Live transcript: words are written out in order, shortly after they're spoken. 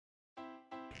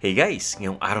Hey guys!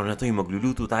 Ngayong araw na to ay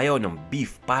magluluto tayo ng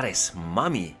Beef Pares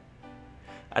Mami.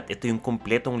 At ito yung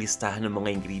kumpletong listahan ng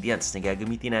mga ingredients na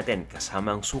gagamitin natin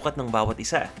kasama ang sukat ng bawat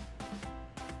isa.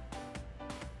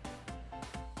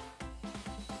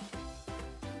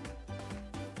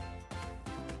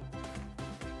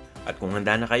 At kung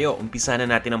handa na kayo, umpisa na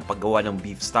natin ang paggawa ng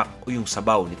beef stock o yung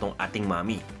sabaw nitong ating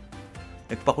mami.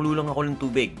 Nagpakulo lang ako ng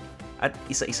tubig at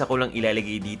isa-isa ko lang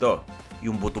ilalagay dito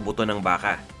yung buto-buto ng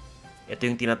baka. Ito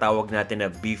yung tinatawag natin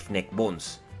na beef neck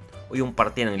bones o yung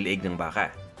parte ng leeg ng baka.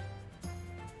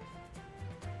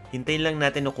 Hintayin lang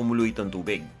natin na kumulo itong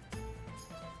tubig.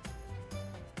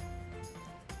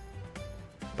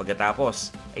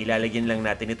 Pagkatapos, ay lalagyan lang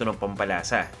natin ito ng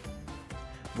pampalasa.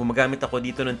 Gumagamit ako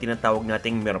dito ng tinatawag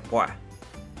nating mirepoix.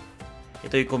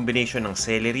 Ito yung combination ng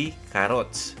celery,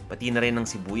 carrots, pati na rin ng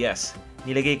sibuyas.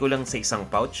 Nilagay ko lang sa isang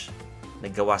pouch,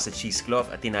 naggawa sa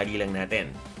cheesecloth at tinali lang natin.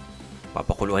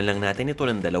 Papakuluan lang natin ito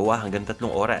ng 2 hanggang 3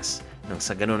 oras nang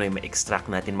sa ganun ay ma-extract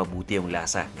natin mabuti yung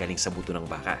lasa galing sa buto ng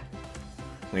baka.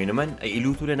 Ngayon naman ay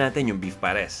iluto na natin yung beef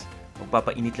pares.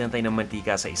 Magpapainit lang tayo ng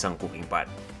mantika sa isang cooking pot.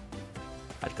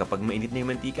 At kapag mainit na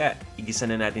yung mantika, igisa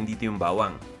na natin dito yung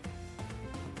bawang.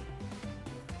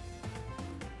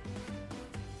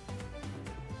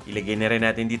 Ilagay na rin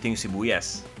natin dito yung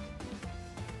sibuyas.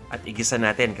 At igisa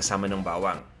natin kasama ng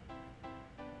bawang.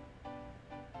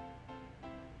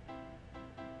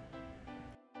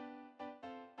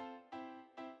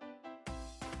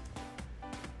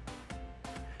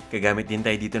 Gagamit din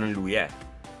tayo dito ng luya.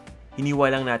 Hiniwa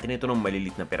lang natin ito ng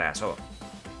malilit na piraso.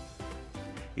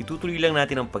 Itutuloy lang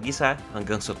natin ang pag-isa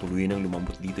hanggang sa tuluyan ng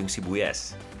lumambot dito yung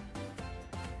sibuyas.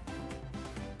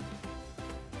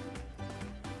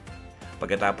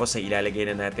 Pagkatapos ay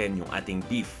ilalagay na natin yung ating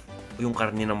beef o yung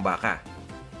karne ng baka.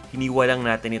 Hiniwa lang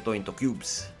natin ito into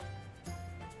cubes.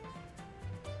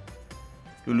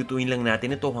 Lulutuin lang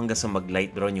natin ito hanggang sa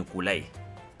mag-light brown yung kulay.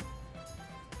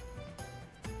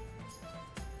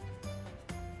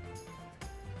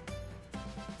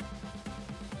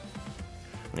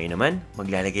 Ngayon naman,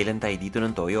 maglalagay lang tayo dito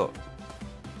ng toyo.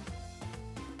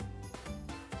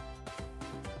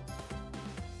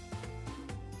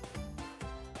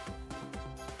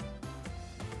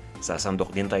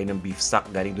 Sasandok din tayo ng beef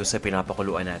stock galing doon sa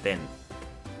pinapakuluan natin.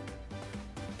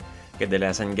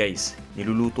 Kadalasan guys,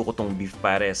 niluluto ko tong beef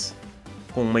pares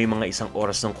kung may mga 1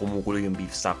 oras nang kumukulo yung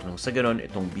beef stock. Nung sa ganon,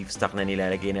 itong beef stock na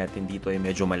nilalagay natin dito ay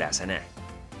medyo malasa na.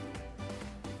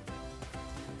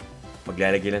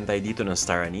 Maglalagay lang tayo dito ng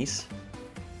star anise.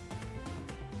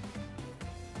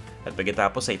 At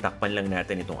pagkatapos ay takpan lang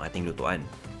natin itong ating lutuan.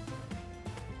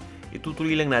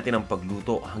 Itutuloy lang natin ang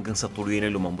pagluto hanggang sa tuluyan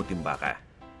na lumambot yung baka.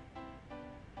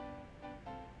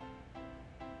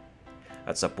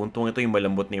 At sa puntong ito yung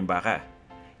malambot na yung baka,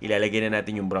 ilalagay na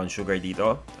natin yung brown sugar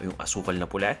dito o yung asukal na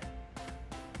pula,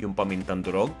 yung pamintang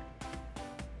durog,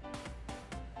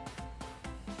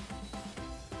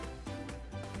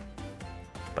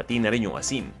 pati na rin yung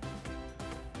asin.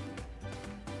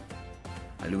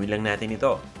 Haluin lang natin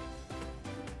ito.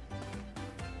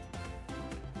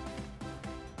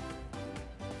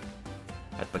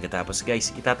 At pagkatapos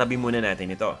guys, itatabi muna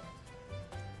natin ito.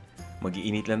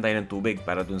 Mag-iinit lang tayo ng tubig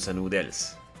para dun sa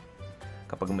noodles.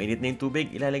 Kapag mainit na yung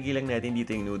tubig, ilalagay lang natin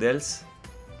dito yung noodles.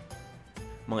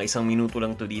 Mga 1 minuto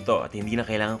lang to dito at hindi na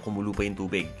kailangan kumulo pa yung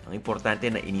tubig. Ang importante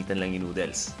na initan lang yung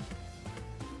noodles.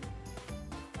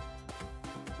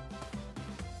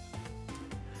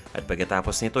 At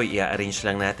pagkatapos nito, i-arrange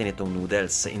lang natin itong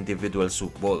noodles sa individual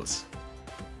soup bowls.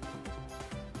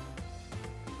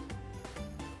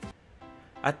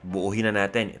 At buuhin na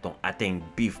natin itong ating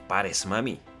Beef Pares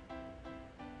Mami.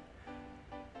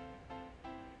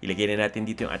 Ilagay na natin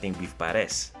dito yung ating beef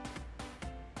pares.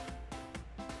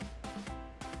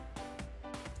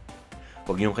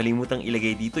 Huwag niyong kalimutang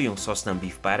ilagay dito yung sauce ng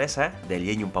beef pares ha, dahil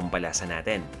yan yung pampalasa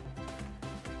natin.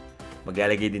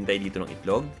 Maglalagay din tayo dito ng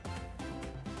itlog.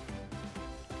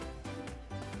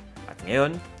 At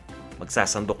ngayon,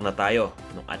 magsasandok na tayo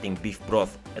ng ating beef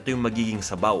broth. Ito yung magiging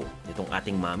sabaw nitong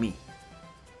ating mami.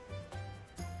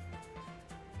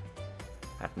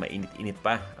 At mainit-init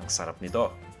pa, ang sarap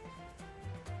nito.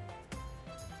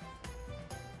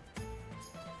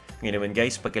 Ngayon naman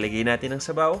guys, pagkalagay natin ng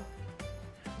sabaw,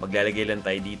 maglalagay lang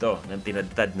tayo dito ng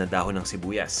tinadtad na dahon ng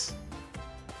sibuyas.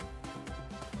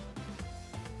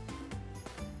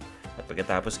 At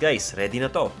pagkatapos guys, ready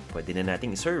na to. Pwede na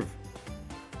nating i-serve.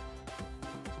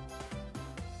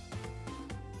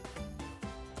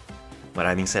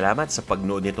 Maraming salamat sa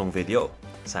pagnood nitong video.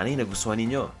 Sana'y nagustuhan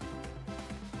ninyo.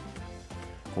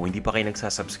 Kung hindi pa kayo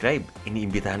nagsasubscribe,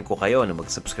 iniimbitahan ko kayo na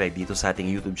mag-subscribe dito sa ating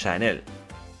YouTube channel.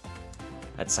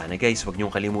 At sana guys, huwag niyong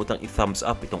kalimutang i-thumbs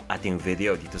up itong ating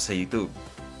video dito sa YouTube.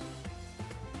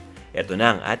 Ito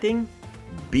na ang ating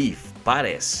Beef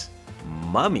Pares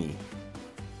Mami.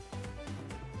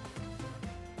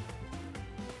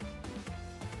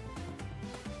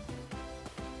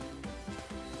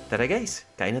 Tara guys,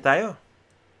 kain na tayo!